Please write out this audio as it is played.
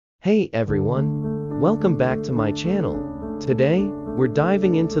Hey everyone, welcome back to my channel. Today, we're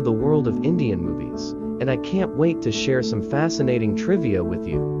diving into the world of Indian movies, and I can't wait to share some fascinating trivia with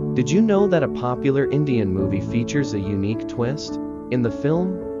you. Did you know that a popular Indian movie features a unique twist? In the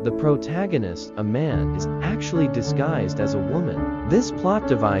film, the protagonist, a man, is actually disguised as a woman. This plot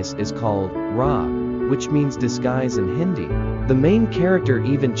device is called Rag, which means disguise in Hindi. The main character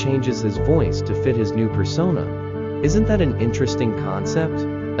even changes his voice to fit his new persona. Isn't that an interesting concept?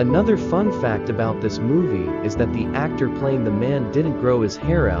 Another fun fact about this movie is that the actor playing the man didn't grow his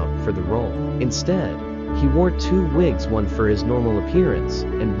hair out for the role. Instead, he wore two wigs, one for his normal appearance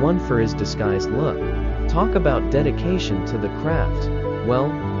and one for his disguised look. Talk about dedication to the craft. Well,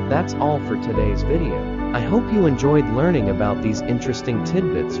 that's all for today's video. I hope you enjoyed learning about these interesting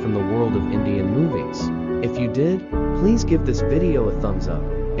tidbits from the world of Indian movies. If you did, please give this video a thumbs up.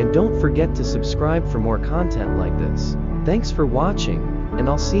 And don't forget to subscribe for more content like this. Thanks for watching, and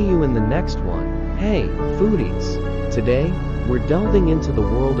I'll see you in the next one. Hey, foodies! Today, we're delving into the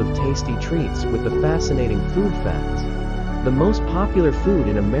world of tasty treats with a fascinating food fact. The most popular food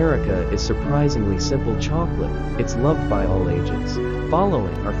in America is surprisingly simple chocolate. It's loved by all ages.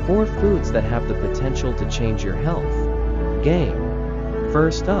 Following are 4 foods that have the potential to change your health. Game.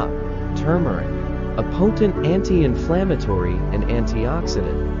 First up, turmeric. A potent anti-inflammatory and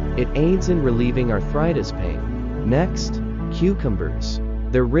antioxidant. It aids in relieving arthritis pain. Next, cucumbers.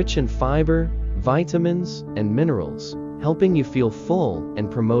 They're rich in fiber, vitamins, and minerals, helping you feel full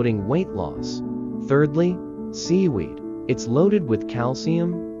and promoting weight loss. Thirdly, seaweed. It's loaded with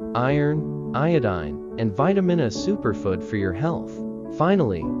calcium, iron, iodine, and vitamin A, superfood for your health.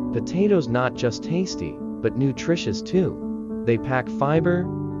 Finally, potatoes, not just tasty, but nutritious too. They pack fiber,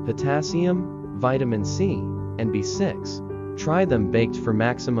 potassium, vitamin C, and B6. Try them baked for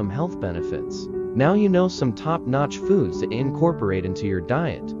maximum health benefits. Now you know some top-notch foods to incorporate into your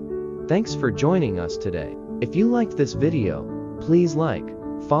diet. Thanks for joining us today. If you liked this video, please like,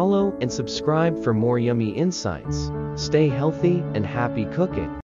 follow, and subscribe for more yummy insights. Stay healthy and happy cooking.